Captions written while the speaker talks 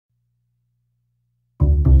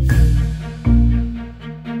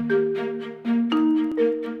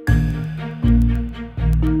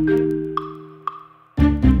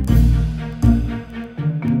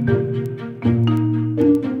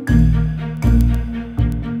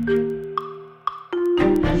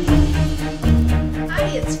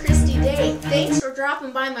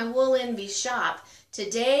me shop.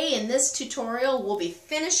 Today in this tutorial we'll be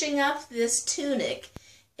finishing up this tunic,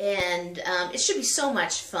 and it should be so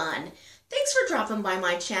much fun. Thanks for dropping by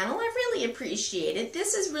my channel. I really appreciate it.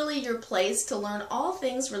 This is really your place to learn all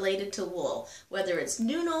things related to wool, whether it's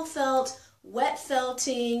Nuno-Felt, wet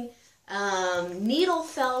felting, needle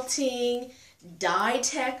felting, dye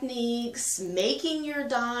techniques, making your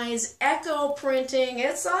dyes, echo printing.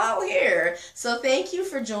 It's all here. So thank you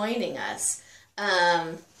for joining us.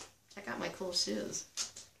 Check out my cool shoes.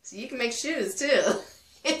 So you can make shoes too.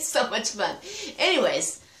 It's so much fun.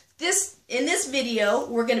 Anyways, in this video,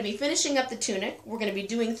 we're going to be finishing up the tunic. We're going to be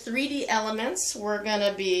doing 3D elements. We're going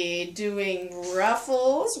to be doing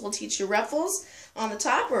ruffles. We'll teach you ruffles on the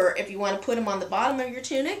top, or if you want to put them on the bottom of your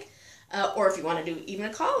tunic, or if you want to do even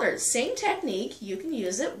a collar. Same technique, you can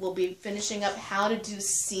use it. We'll be finishing up how to do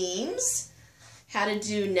seams, how to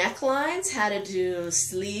do necklines, how to do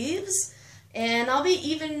sleeves, and I'll be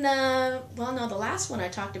even, well, no, the last one I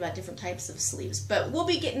talked about different types of sleeves, but we'll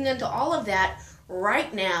be getting into all of that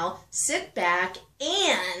right now. Sit back,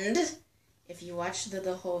 and if you watch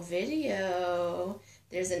the whole video,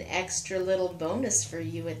 there's an extra little bonus for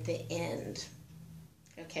you at the end.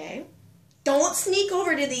 Okay? Don't sneak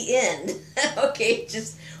over to the end. Okay,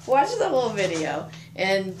 just watch the whole video,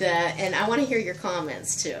 and I want to hear your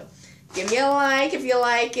comments too. Give me a like if you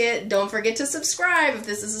like it. Don't forget to subscribe if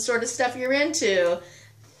this is the sort of stuff you're into.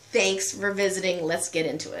 Thanks for visiting. Let's get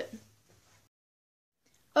into it.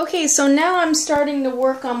 Okay, so now I'm starting to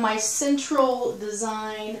work on my central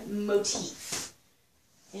design motif.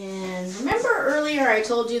 And remember earlier I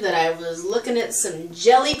told you that I was looking at some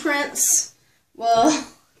jelly prints? Well,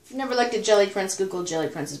 if you've never looked at jelly prints, Google jelly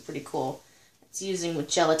prints. Is pretty cool. It's using with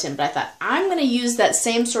gelatin, but I thought I'm going to use that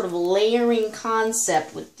same sort of layering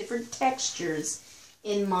concept with different textures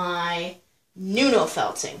in my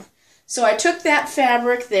Nuno-Felting. So I took that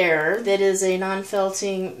fabric there, that is a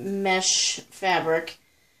non-felting mesh fabric,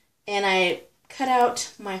 and I cut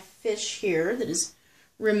out my fish here that is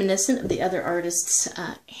reminiscent of the other artist's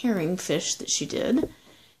herring fish that she did.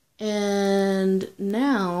 And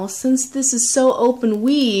now, since this is so open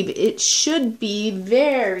weave, it should be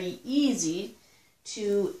very easy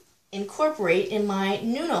to incorporate in my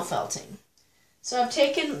Nuno-Felting. So I've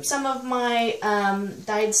taken some of my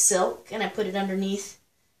dyed silk and I put it underneath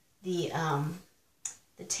the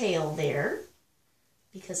tail there,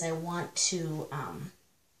 because I want to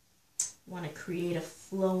create a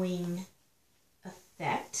flowing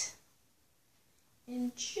effect.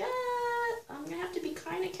 And I'm gonna have to be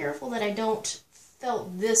kind of careful that I don't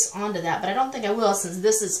felt this onto that, but I don't think I will, since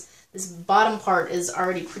this bottom part is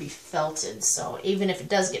already pretty felted. So even if it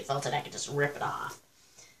does get felted, I can just rip it off.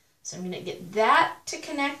 So I'm gonna get that to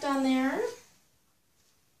connect on there.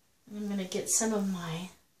 I'm gonna get some of my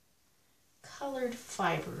colored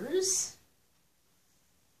fibers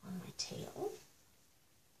on my tail.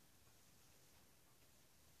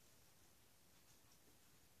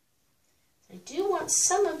 I do want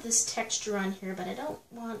some of this texture on here, but I don't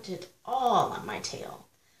want it all on my tail.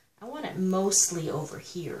 I want it mostly over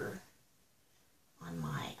here on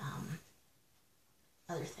my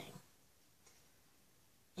other thing.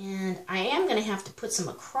 And I am going to have to put some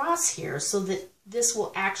across here so that this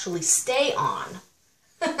will actually stay on.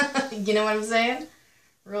 You know what I'm saying?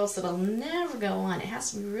 Or else it'll never go on. It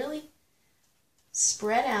has to be really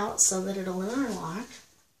spread out so that it'll interlock.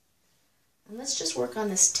 And let's just work on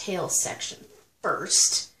this tail section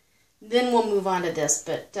first. Then we'll move on to this.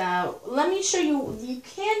 But let me show you, you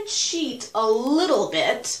can cheat a little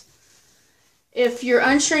bit. If you're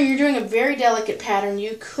unsure, you're doing a very delicate pattern,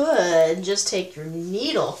 you could just take your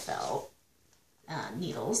needle felt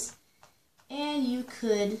needles, and you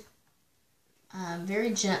could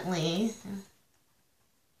very gently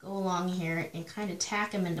go along here and kind of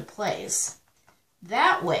tack them into place.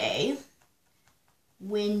 That way,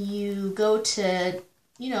 when you go to,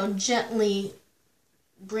 gently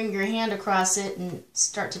bring your hand across it and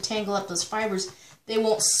start to tangle up those fibers, they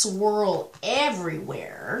won't swirl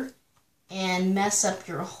everywhere and mess up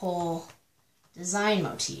your whole design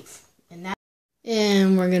motif.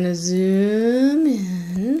 And we're going to zoom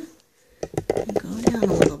in and go down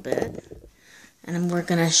a little bit. And we're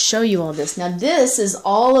going to show you all this. Now this is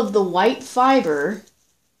all of the white fiber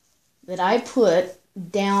that I put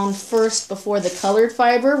down first before the colored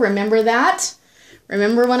fiber. Remember that?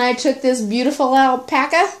 Remember when I took this beautiful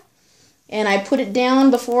alpaca and I put it down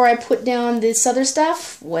before I put down this other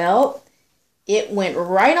stuff? Well, it went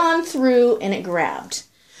right on through and it grabbed.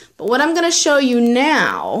 But what I'm going to show you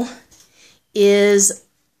now is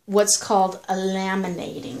what's called a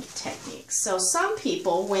laminating technique. So some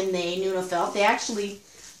people, when they Nuno-Felt, they actually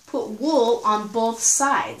put wool on both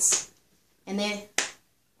sides. and they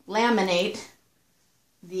laminate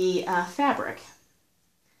the fabric.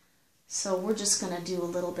 So we're just going to do a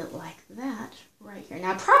little bit like that right here.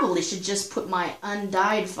 Now I probably should just put my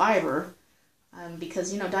undyed fiber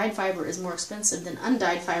because, you know, dyed fiber is more expensive than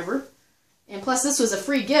undyed fiber. And plus this was a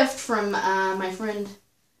free gift from my friend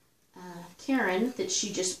Karen that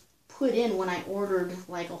she just put in when I ordered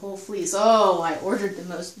like a whole fleece. Oh, I ordered the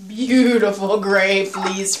most beautiful gray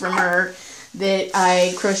fleece from her that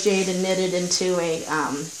I crocheted and knitted into a,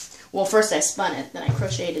 well, first I spun it, then I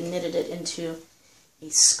crocheted and knitted it into a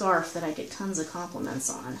scarf that I get tons of compliments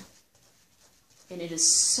on. And it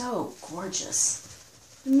is so gorgeous.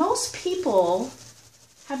 Most people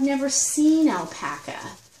have never seen alpaca.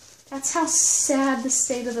 That's how sad the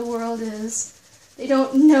state of the world is. They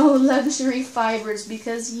don't know luxury fibers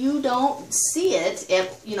because you don't see it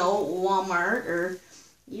at, you know, Walmart or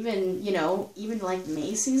even, you know, even like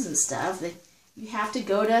Macy's and stuff. You have to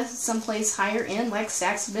go to someplace higher end like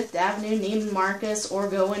Saks Fifth Avenue, Neiman Marcus, or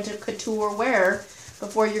go into couture wear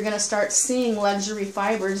before you're going to start seeing luxury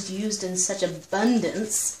fibers used in such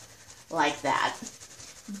abundance like that.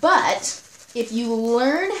 But if you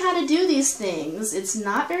learn how to do these things, it's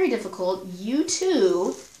not very difficult. You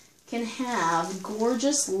too can have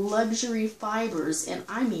gorgeous luxury fibers, and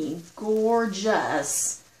I mean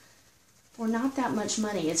gorgeous, for not that much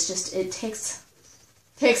money. It's just, it takes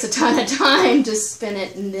a ton of time to spin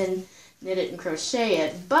it and then knit it and crochet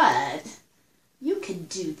it, but you could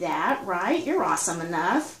do that, right? You're awesome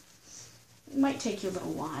enough. It might take you a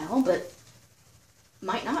little while, but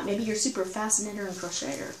might not. Maybe you're super fast knitter and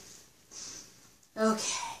crocheter.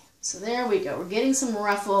 Okay, so there we go. We're getting some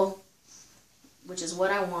ruffle, which is what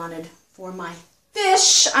I wanted for my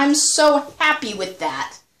fish. I'm so happy with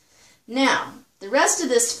that. Now, the rest of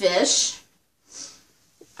this fish,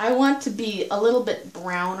 I want to be a little bit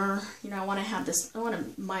browner. You know, I want to have this, I want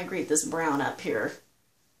to migrate this brown up here.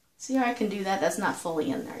 See how I can do that? That's not fully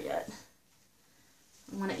in there yet.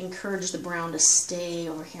 I want to encourage the brown to stay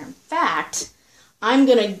over here. In fact, I'm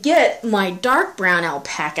going to get my dark brown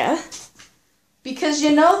alpaca because,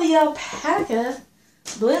 you know, the alpaca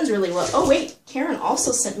blends really well. Oh, wait, Karen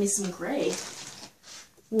also sent me some gray.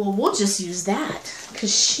 Well, we'll just use that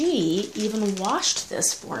because she even washed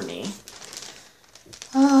this for me.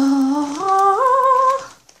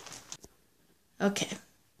 Okay.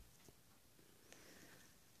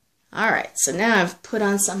 Alright, so now I've put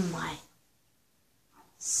on some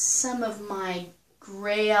of my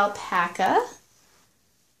gray alpaca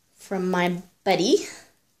from my buddy,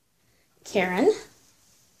 Karen.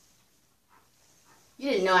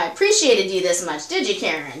 You didn't know I appreciated you this much, did you,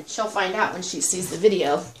 Karen? She'll find out when she sees the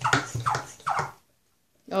video.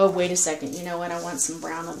 Oh, wait a second. You know what? I want some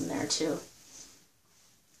brown in there, too.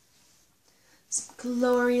 Some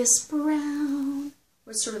glorious brown.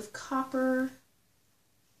 Or sort of copper.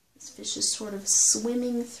 This fish is sort of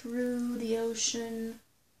swimming through the ocean.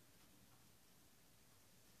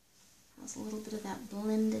 Has a little bit of that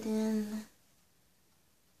blended in.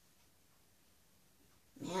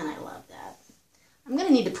 Man, I love that. I'm going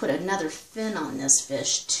to need to put another fin on this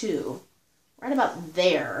fish too. Right about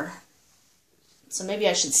there. So maybe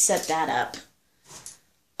I should set that up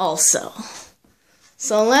also.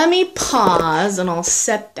 So let me pause and I'll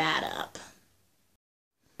set that up.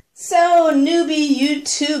 So, newbie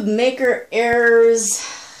YouTube maker errors.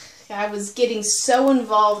 I was getting so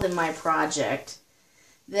involved in my project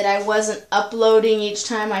that I wasn't uploading each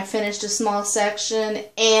time I finished a small section,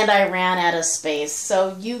 and I ran out of space.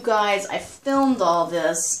 So you guys, I filmed all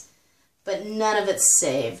this, but none of it's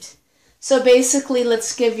saved. So basically,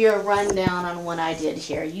 let's give you a rundown on what I did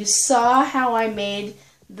here. You saw how I made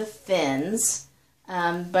the fins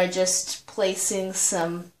by just placing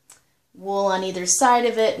some wool on either side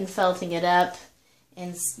of it and felting it up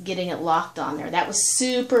and getting it locked on there. That was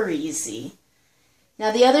super easy.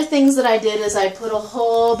 Now the other things that I did is I put a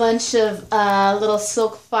whole bunch of little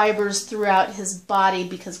silk fibers throughout his body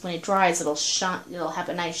because when it dries it'll have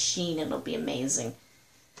a nice sheen and it'll be amazing.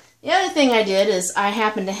 The other thing I did is I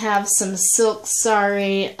happen to have some silk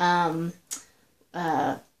sari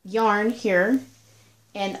yarn here,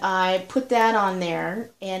 and I put that on there,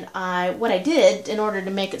 and what I did in order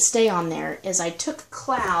to make it stay on there is I took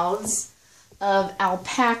clouds of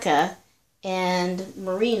alpaca and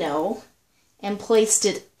merino and placed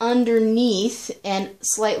it underneath and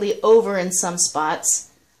slightly over in some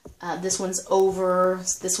spots. This one's over,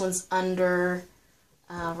 this one's under,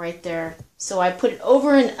 right there. So I put it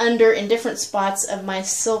over and under in different spots of my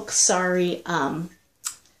silk sari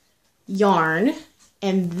yarn,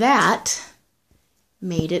 and that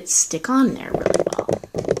made it stick on there really well.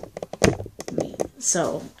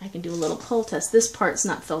 So I can do a little pull test. This part's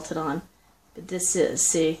not felted on. But this is,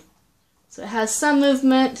 see? So it has some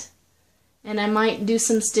movement, and I might do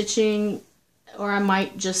some stitching, or I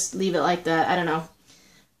might just leave it like that. I don't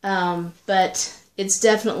know. But it's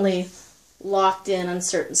definitely locked in on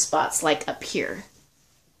certain spots, like up here.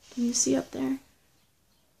 Can you see up there?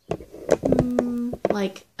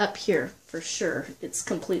 Like up here, for sure. It's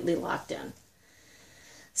completely locked in.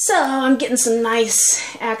 So I'm getting some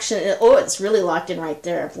nice action. Oh, it's really locked in right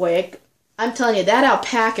there. Boy, I'm telling you, that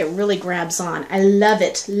alpaca really grabs on. I love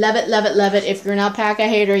it. Love it, love it, love it. If you're an alpaca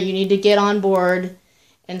hater, you need to get on board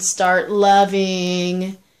and start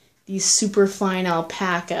loving these super fine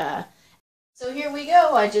alpaca. So here we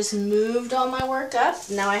go. I just moved all my work up.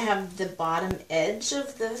 Now I have the bottom edge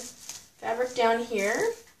of the fabric down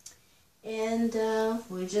here. And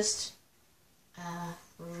we just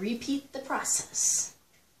repeat the process.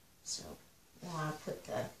 So I want to put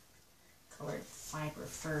the colored fiber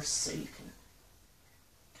first so you can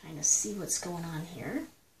kind of see what's going on here.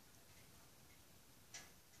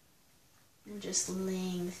 I'm just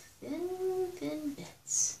laying thin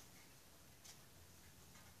bits.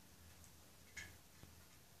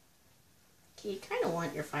 Okay, you kind of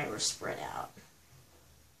want your fiber spread out.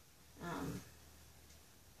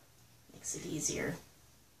 Makes it easier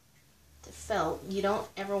to felt. You don't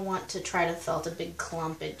ever want to try to felt a big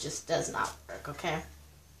clump. It just does not work, okay?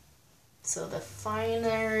 So the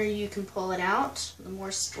finer you can pull it out, the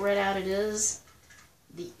more spread out it is,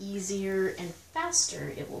 the easier and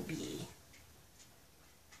faster it will be.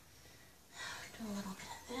 Do a little bit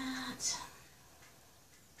of that.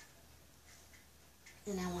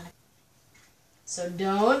 And I want to... So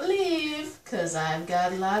don't leave, because I've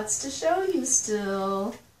got lots to show you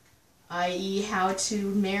still. I.e. how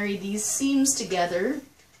to marry these seams together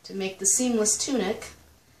to make the seamless tunic,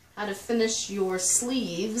 how to finish your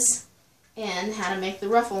sleeves, and how to make the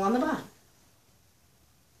ruffle on the bottom.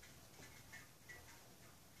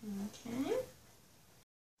 Okay.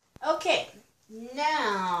 Okay,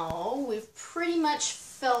 now we've pretty much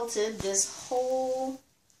felted this whole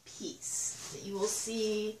piece that you will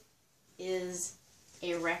see is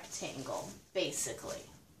a rectangle, basically.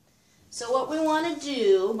 So what we want to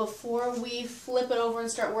do before we flip it over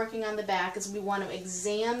and start working on the back is we want to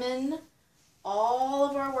examine all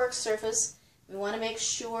of our work surface. We want to make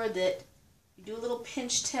sure that you do a little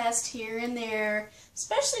pinch test here and there,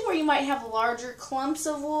 especially where you might have larger clumps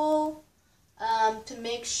of wool, to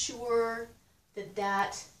make sure that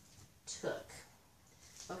that took.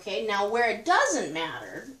 Okay, now where it doesn't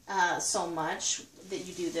matter so much that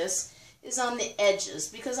you do this is on the edges,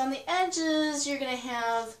 because on the edges you're going to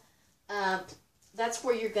have that's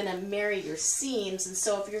where you're going to marry your seams, and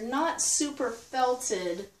so if you're not super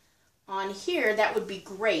felted on here, that would be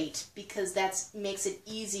great, because that makes it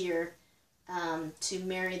easier to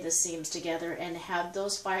marry the seams together and have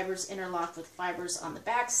those fibers interlock with fibers on the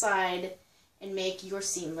back side and make your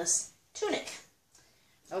seamless tunic.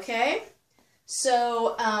 Okay,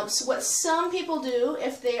 so so what some people do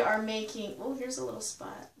if they are making, oh, here's a little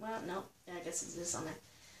spot. Well, no, I guess it's this on there.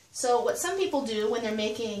 So what some people do when they're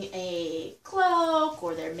making a cloak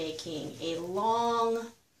or they're making a long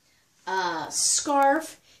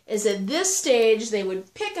scarf is at this stage they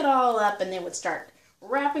would pick it all up and they would start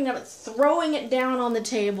wrapping up, throwing it down on the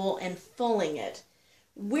table and fulling it.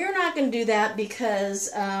 We're not going to do that because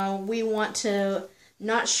we want to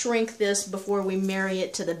not shrink this before we marry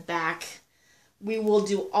it to the back. We will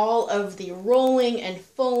do all of the rolling and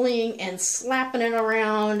fulling and slapping it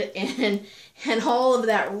around and all of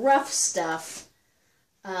that rough stuff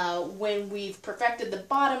when we've perfected the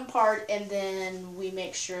bottom part, and then we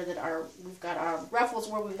make sure that we've got our ruffles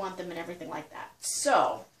where we want them and everything like that.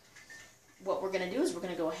 So what we're going to do is we're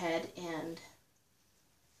going to go ahead and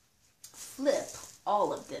flip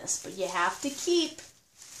all of this, but you have to keep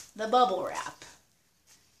the bubble wrap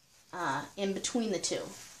in between the two.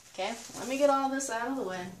 Okay, let me get all this out of the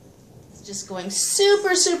way. It's just going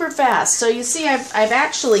super, super fast. So you see I've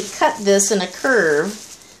actually cut this in a curve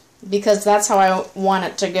because that's how I want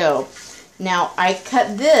it to go. Now I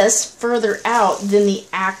cut this further out than the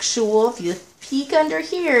actual, if you peek under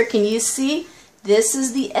here, can you see? This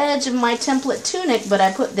is the edge of my template tunic, but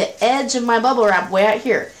I put the edge of my bubble wrap way out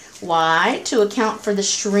here. Why? To account for the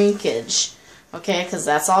shrinkage. Okay, because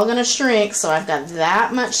that's all going to shrink, so I've got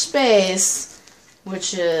that much space,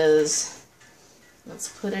 which is, let's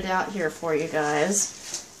put it out here for you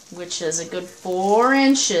guys, which is a good 4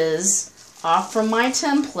 inches off from my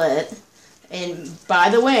template. And by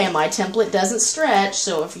the way, my template doesn't stretch,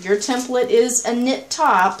 so if your template is a knit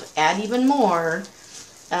top, add even more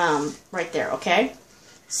right there, okay?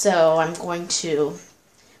 So I'm going to,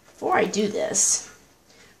 before I do this,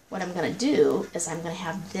 what I'm going to do is I'm going to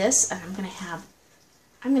have this, and I'm going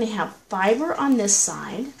to have fiber on this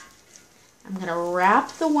side. I'm going to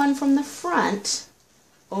wrap the one from the front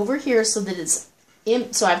over here so that it's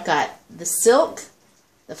so I've got the silk,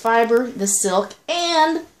 the fiber, the silk,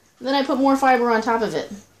 and then I put more fiber on top of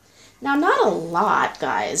it. Now, not a lot,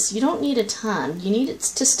 guys. You don't need a ton. You need it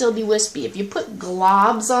to still be wispy. If you put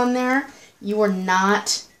globs on there, you are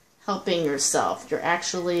not helping yourself. You're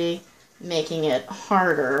actually making it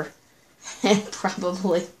harder, and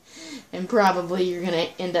probably you're going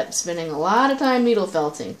to end up spending a lot of time needle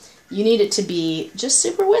felting. You need it to be just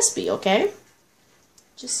super wispy, okay?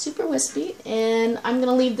 Just super wispy. And I'm going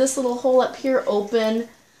to leave this little hole up here open.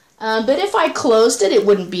 But if I closed it, it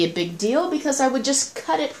wouldn't be a big deal because I would just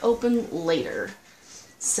cut it open later.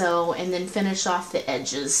 So, and then finish off the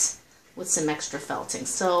edges with some extra felting.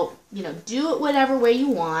 So, you know, do it whatever way you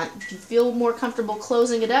want. If you feel more comfortable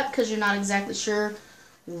closing it up because you're not exactly sure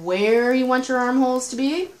where you want your armholes to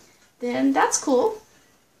be, then that's cool.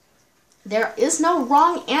 There is no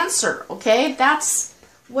wrong answer, okay? That's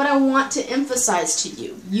what I want to emphasize to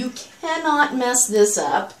you. You cannot mess this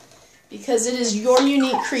up because it is your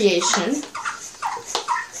unique creation.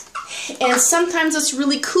 And sometimes it's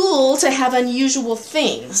really cool to have unusual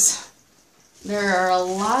things. There are a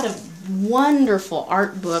lot of wonderful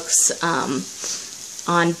art books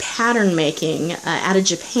on pattern making out of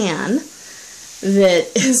Japan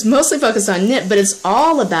that is mostly focused on knit, but it's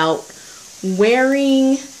all about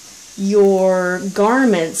wearing your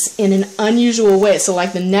garments in an unusual way. So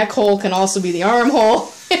like the neck hole can also be the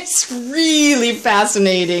armhole. It's really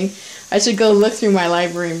fascinating. I should go look through my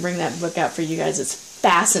library and bring that book out for you guys. It's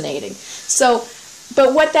fascinating. So,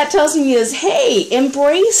 but what that tells me is, hey,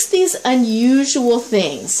 embrace these unusual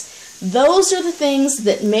things. Those are the things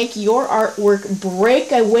that make your artwork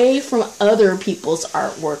break away from other people's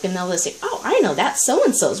artwork. And they'll say, oh, I know that's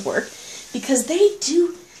so-and-so's work because they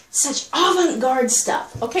do such avant-garde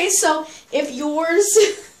stuff. Okay, so if yours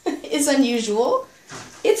is unusual,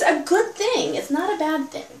 it's a good thing. It's not a bad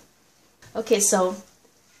thing. Okay, so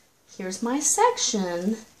here's my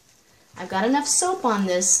section. I've got enough soap on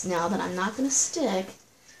this now that I'm not going to stick,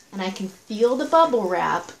 and I can feel the bubble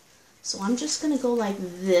wrap. So I'm just going to go like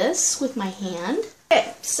this with my hand.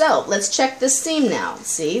 Okay, so let's check this seam now.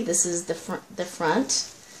 See, this is the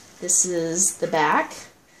front, this is the back,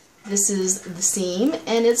 this is the seam,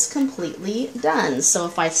 and it's completely done. So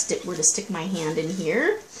if I were to stick my hand in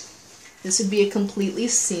here, this would be a completely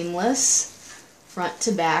seamless front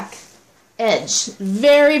to back edge.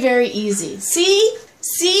 Very, very easy. See?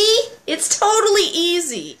 See? It's totally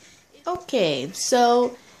easy. Okay,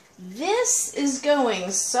 so this is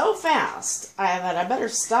going so fast that I better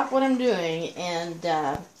stop what I'm doing and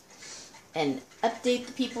update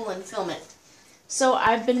the people and film it. So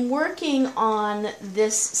I've been working on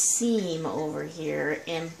this seam over here,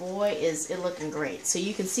 and boy is it looking great. So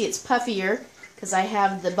you can see it's puffier because I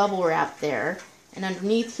have the bubble wrap there, and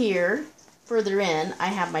underneath here, further in, I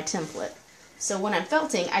have my template. So when I'm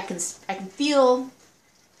felting, I can feel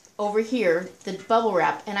over here the bubble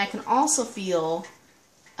wrap, and I can also feel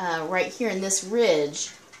right here in this ridge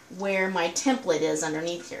where my template is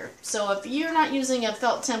underneath here. So if you're not using a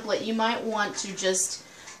felt template, you might want to just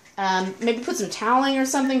maybe put some toweling or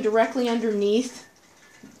something directly underneath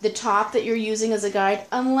the top that you're using as a guide,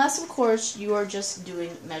 unless of course you are just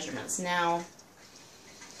doing measurements. Now,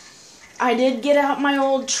 I did get out my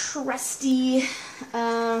old trusty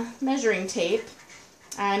measuring tape.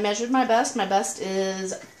 I measured my bust. My bust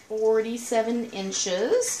is 47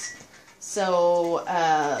 inches. So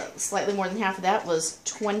slightly more than half of that was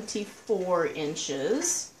 24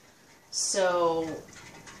 inches. So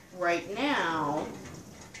right now,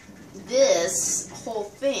 this whole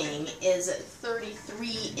thing is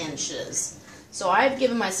 33 inches. So I've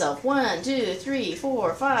given myself 1, 2, 3,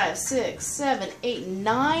 4, 5, 6, 7, 8,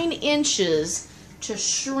 9 inches to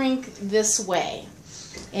shrink this way.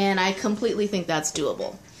 And I completely think that's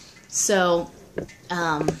doable. So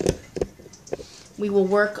we will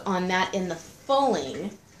work on that in the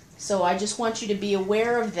fulling. So I just want you to be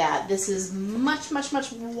aware of that. This is much, much,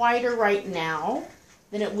 much wider right now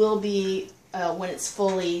than it will be when it's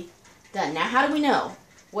fully done. Now, how do we know?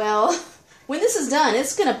 Well, when this is done,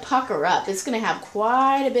 it's going to pucker up. It's going to have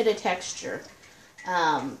quite a bit of texture.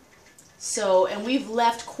 And we've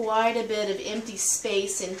left quite a bit of empty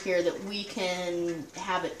space in here that we can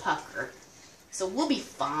have it pucker. So we'll be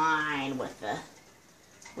fine with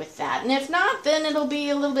that. And if not, then it'll be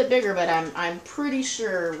a little bit bigger, but I'm pretty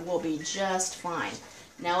sure we'll be just fine.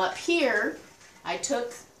 Now up here, I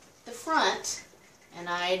took the front and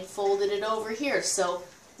I folded it over here. So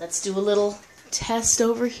let's do a little test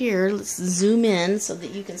over here. Let's zoom in so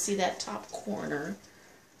that you can see that top corner.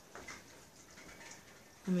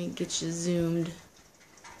 Let me get you zoomed.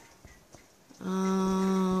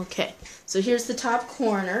 Okay, so here's the top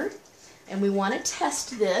corner, and we want to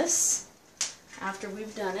test this after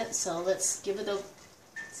we've done it. So let's give it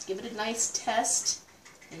a nice test.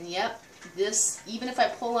 And yep, this, even if I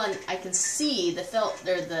pull on, I can see the felt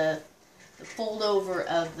or the fold over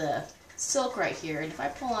of the silk right here, and if I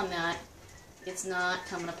pull on that, it's not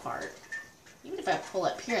coming apart. Even if I pull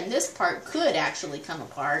up here, and this part could actually come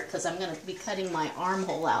apart because I'm going to be cutting my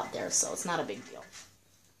armhole out there, so it's not a big deal.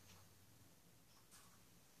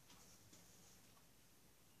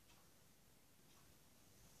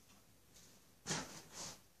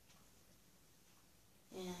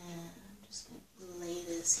 And I'm just going to lay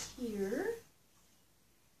this here.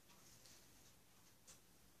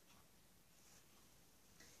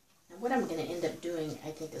 What I'm going to end up doing, I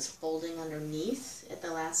think, is folding underneath at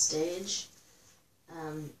the last stage,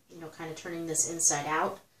 you know, kind of turning this inside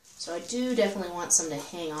out. So I do definitely want some to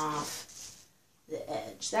hang off the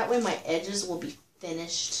edge. That way my edges will be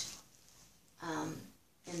finished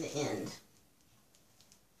in the end.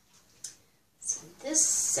 So this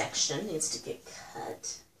section needs to get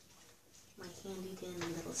cut. My handy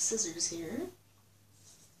dandy little scissors here.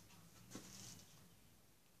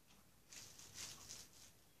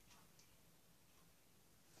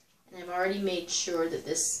 And I've already made sure that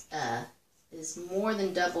this is more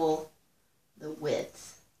than double the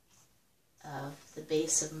width of the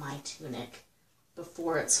base of my tunic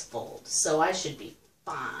before it's folded. So I should be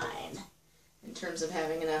fine in terms of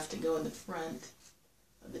having enough to go in the front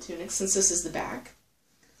of the tunic, since this is the back.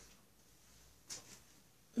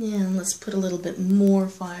 And let's put a little bit more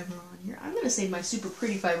fiber on here. I'm going to save my super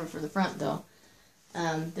pretty fiber for the front, though.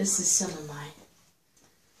 This is some of my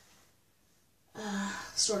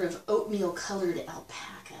sort of oatmeal colored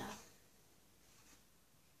alpaca.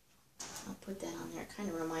 I'll put that on there. It kind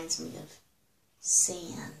of reminds me of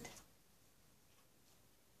sand.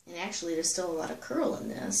 And actually there's still a lot of curl in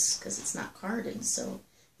this because it's not carded, so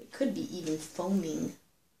it could be even foaming.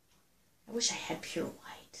 I wish I had pure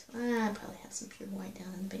white. I probably have some pure white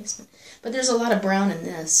down in the basement. But there's a lot of brown in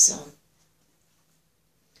this, so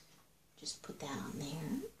just put that on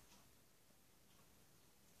there.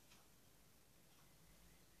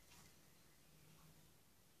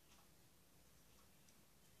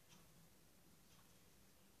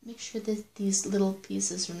 Make sure that these little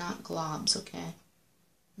pieces are not globs, okay?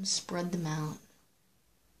 And spread them out.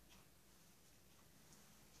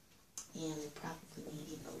 And we probably need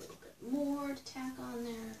even a little bit more to tack on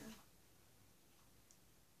there.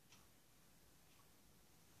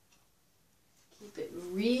 Keep it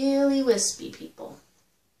really wispy, people.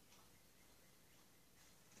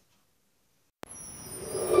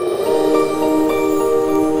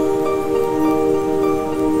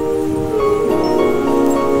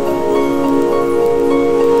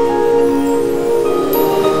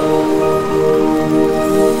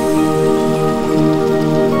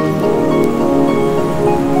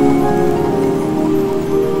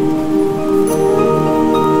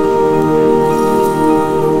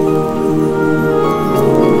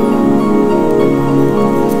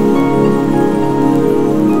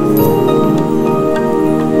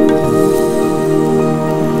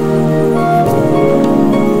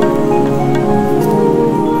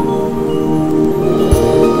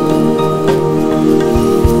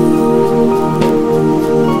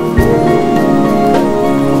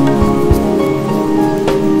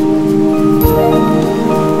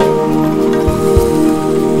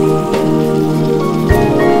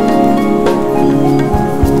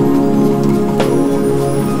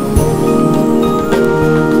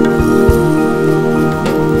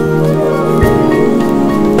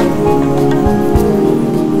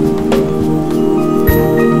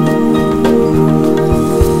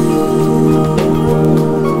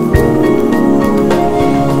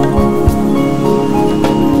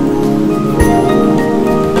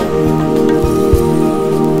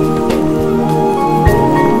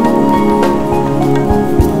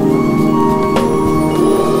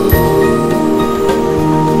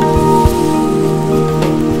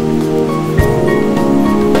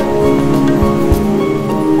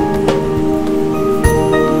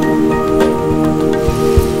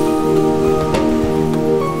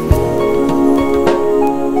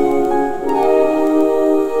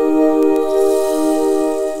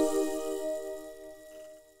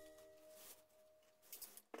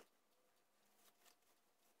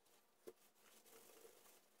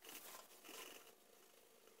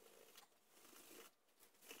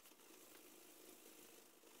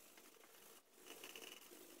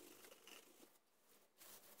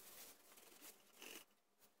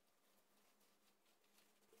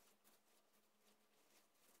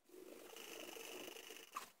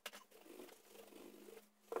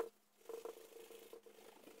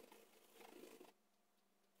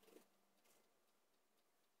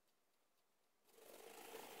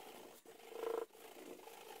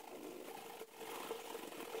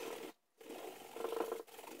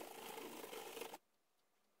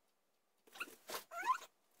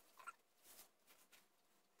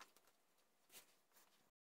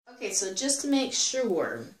 Okay, so just to make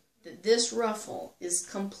sure that this ruffle is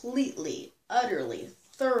completely, utterly,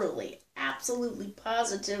 thoroughly, absolutely,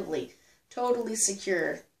 positively, totally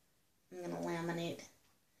secure, I'm going to laminate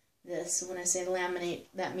this. When I say laminate,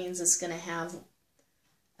 that means it's going to have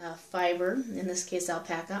fiber, in this case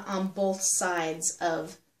alpaca, on both sides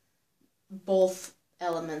of both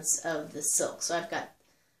elements of the silk. So I've got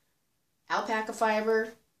alpaca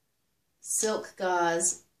fiber, silk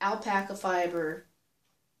gauze, alpaca fiber,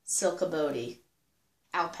 silkabody,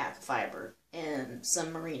 alpaca fiber, and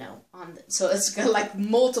some merino on the, so it's got like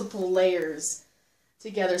multiple layers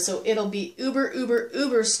together, so it'll be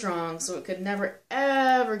uber strong, so it could never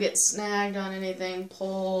ever get snagged on anything,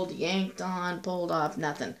 pulled, yanked on, pulled off,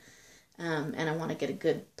 nothing. And I want to get a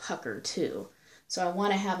good pucker too, so I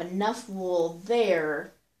want to have enough wool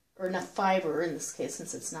there, or enough fiber in this case,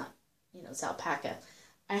 since it's not, you know, it's alpaca.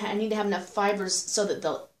 I need to have enough fibers so that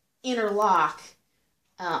they'll interlock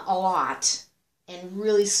a lot and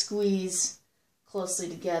really squeeze closely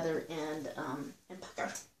together and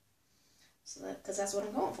pucker. So that, because that's what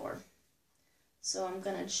I'm going for. So I'm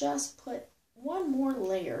gonna just put one more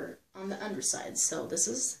layer on the underside. So this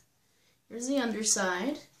is, here's the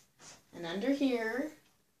underside, and under here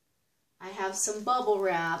I have some bubble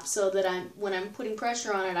wrap so that when I'm putting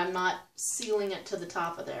pressure on it, I'm not sealing it to the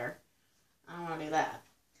top of there. I don't want to do that.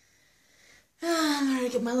 I'm gonna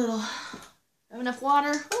get my little, have enough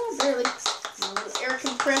water? Oh, barely. My little air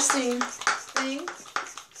compressing thing.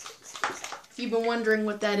 If you've been wondering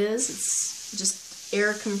what that is, it's just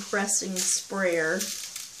air compressing sprayer.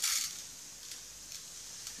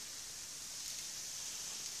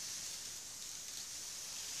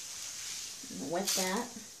 Wet that.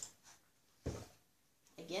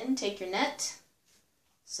 Again, take your net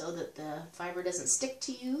so that the fiber doesn't stick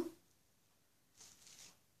to you.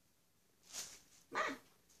 Ah.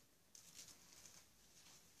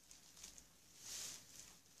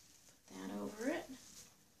 Put that over it.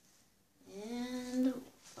 And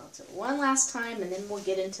felt it one last time, and then we'll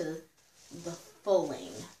get into the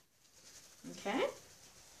fulling. Okay?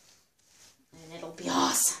 And it'll be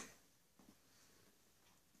awesome.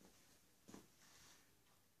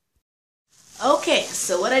 Okay,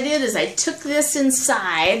 so what I did is I took this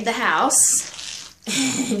inside the house,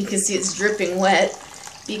 and you can see it's dripping wet,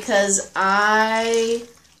 because I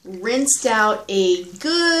rinsed out a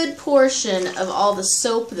good portion of all the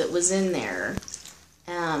soap that was in there,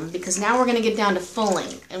 because now we're going to get down to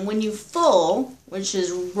fulling. And when you full, which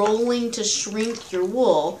is rolling to shrink your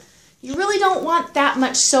wool, you really don't want that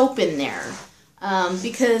much soap in there,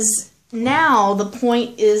 because now the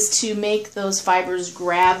point is to make those fibers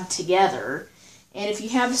grab together. And if you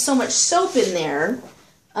have so much soap in there,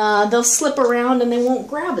 they'll slip around and they won't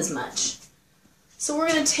grab as much. So we're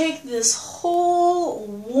going to take this whole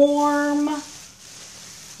warm,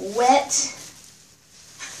 wet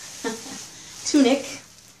tunic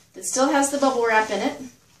that still has the bubble wrap in it,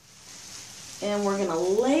 and we're going to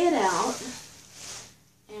lay it out,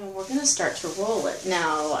 and we're going to start to roll it.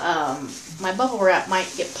 Now, my bubble wrap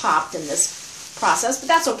might get popped in this process, but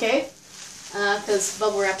that's okay, because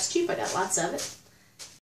bubble wrap's cheap. I got lots of it.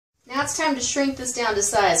 Now it's time to shrink this down to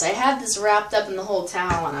size. I had this wrapped up in the whole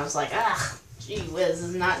towel, and I was like, ah, gee whiz, this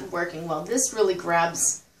is not working well. This really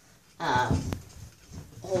grabs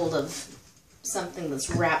hold of something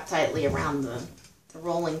that's wrapped tightly around the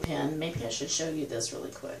rolling pin. Maybe I should show you this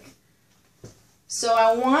really quick. So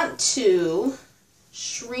I want to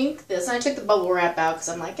shrink this. And I took the bubble wrap out because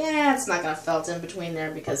I'm like, it's not going to felt in between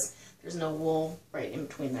there because there's no wool right in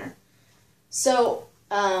between there. So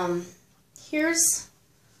here's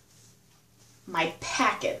my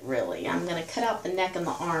packet, really. I'm going to cut out the neck and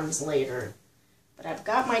the arms later. But I've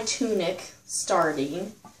got my tunic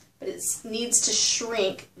starting, but it needs to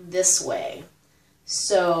shrink this way.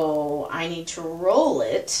 So I need to roll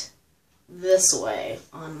it this way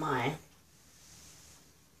on my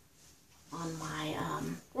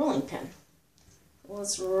rolling pin.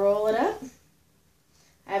 Let's roll it up.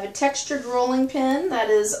 I have a textured rolling pin that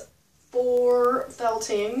is for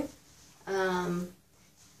felting.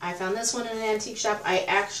 I found this one in an antique shop. I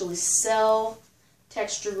actually sell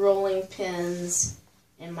textured rolling pins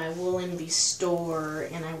in my Wool Envy store,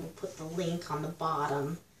 and I will put the link on the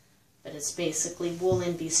bottom. But it's basically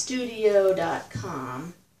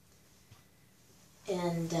woolenvystudio.com.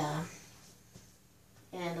 And a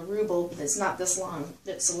ruble that's not this long,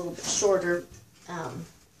 it's a little bit shorter,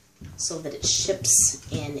 so that it ships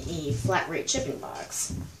in a flat rate shipping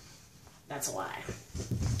box. That's why.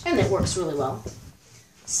 And it works really well.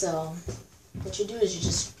 So what you do is you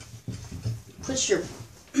just put your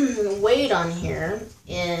weight on here,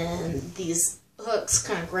 and these hooks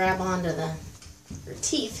kind of grab onto the or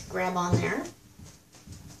teeth grab on there,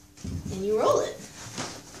 and you roll it.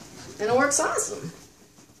 And it works awesome.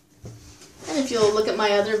 And if you'll look at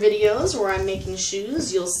my other videos where I'm making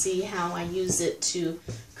shoes, you'll see how I use it to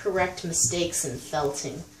correct mistakes in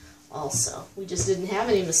felting also. We just didn't have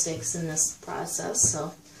any mistakes in this process,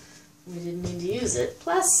 so we didn't need to use it.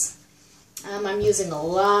 Plus, I'm using a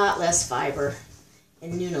lot less fiber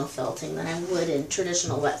in Nuno-Felting than I would in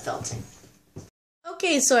traditional wet felting.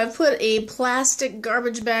 Okay, so I put a plastic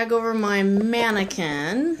garbage bag over my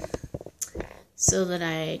mannequin so that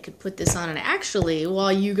I could put this on. And actually,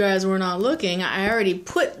 while you guys were not looking, I already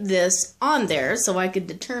put this on there so I could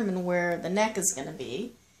determine where the neck is going to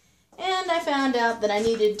be. And I found out that I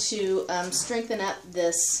needed to strengthen up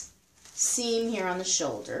this seam here on the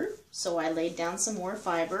shoulder. So I laid down some more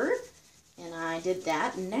fiber, and I did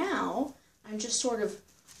that. Now I'm just sort of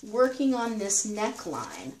working on this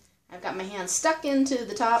neckline. I've got my hand stuck into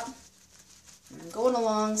the top, and I'm going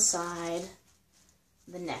alongside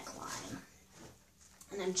the neckline.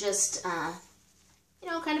 And I'm just, you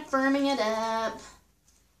know, kind of firming it up.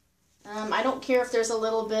 I don't care if there's a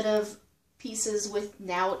little bit of pieces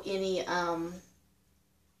without any,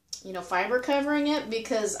 you know, fiber covering it,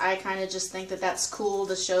 because I kind of just think that that's cool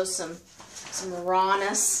to show some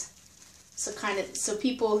rawness. So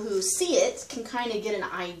people who see it can kind of get an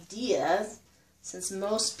idea. Since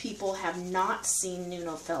most people have not seen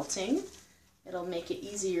Nuno-Felting, it'll make it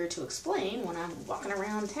easier to explain when I'm walking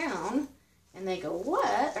around town and they go,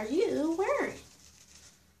 "What are you wearing?"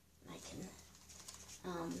 And I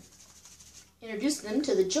can introduce them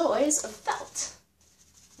to the joys of felt.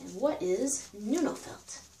 And what is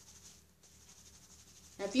Nuno-Felt?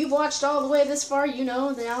 Now, if you've watched all the way this far, you know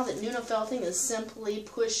now that Nuno-Felting is simply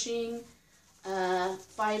pushing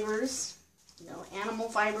fibers, you know, animal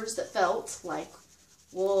fibers that felt, like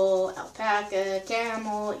wool, alpaca,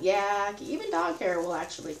 camel, yak, even dog hair will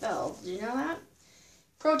actually felt. Did you know that?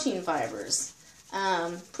 Protein fibers.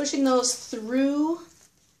 Pushing those through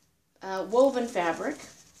woven fabric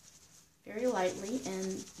very lightly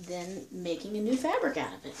and then making a new fabric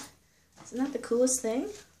out of it. Isn't that the coolest thing?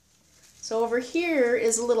 So over here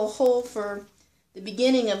is a little hole for the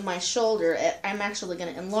beginning of my shoulder. I'm actually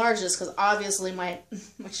going to enlarge this because obviously my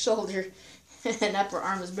shoulder and upper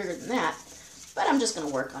arm is bigger than that. But I'm just going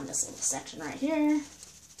to work on this little section right here.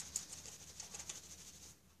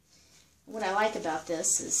 What I like about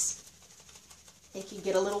this is it can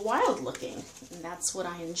get a little wild looking, and that's what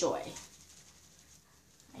I enjoy.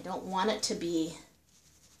 I don't want it to be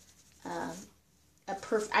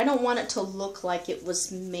I don't want it to look like it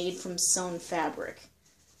was made from sewn fabric.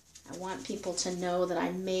 I want people to know that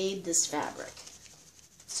I made this fabric.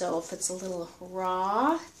 So if it's a little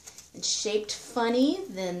raw and shaped funny,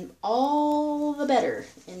 then all the better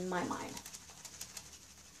in my mind.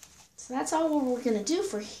 So that's all we're going to do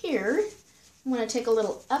for here. I'm going to take a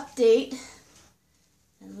little update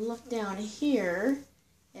and look down here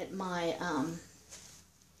at my,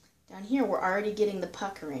 down here we're already getting the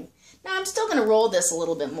puckering. Now I'm still going to roll this a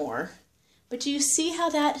little bit more, but do you see how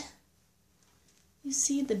that, you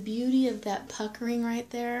see the beauty of that puckering right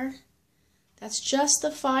there? That's just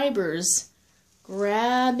the fibers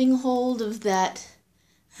grabbing hold of that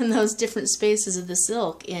and those different spaces of the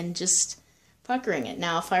silk and just puckering it.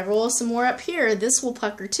 Now if I roll some more up here, this will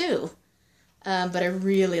pucker too, but I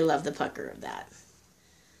really love the pucker of that.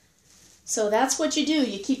 So that's what you do.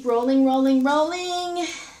 You keep rolling, rolling, rolling,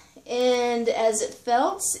 and as it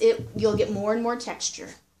felts, you'll get more and more texture.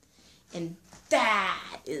 And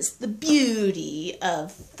that is the beauty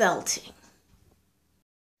of felting.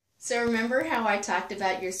 So remember how I talked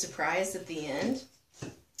about your surprise at the end?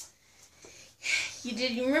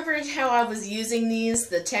 You remember how I was using these,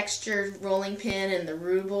 the textured rolling pin and the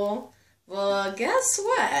ruble? Well, guess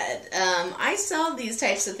what? I sell these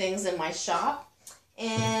types of things in my shop,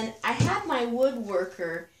 and I had my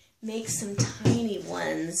woodworker make some tiny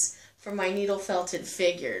ones for my needle felted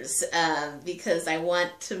figures because I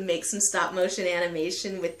want to make some stop motion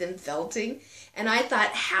animation with them felting. And I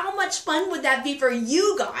thought, how much fun would that be for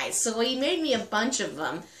you guys? So he made me a bunch of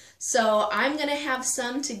them. So I'm going to have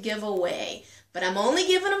some to give away. But I'm only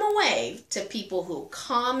giving them away to people who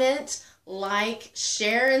comment, like,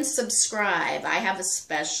 share, and subscribe. I have a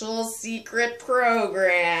special secret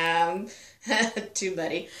program, too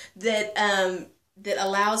buddy, that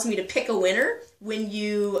allows me to pick a winner when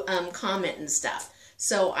you comment and stuff.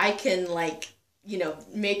 So I can, like, you know,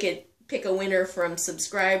 pick a winner from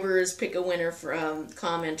subscribers, pick a winner from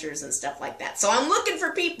commenters and stuff like that. So I'm looking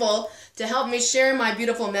for people to help me share my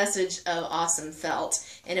beautiful message of awesome felt.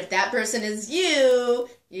 And if that person is you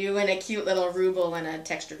win a cute little ruble and a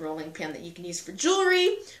textured rolling pin that you can use for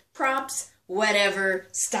jewelry, props, whatever,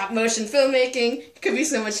 stop motion filmmaking. It could be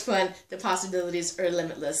so much fun. The possibilities are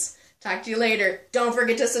limitless. Talk to you later. Don't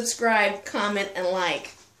forget to subscribe, comment, and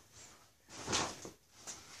like.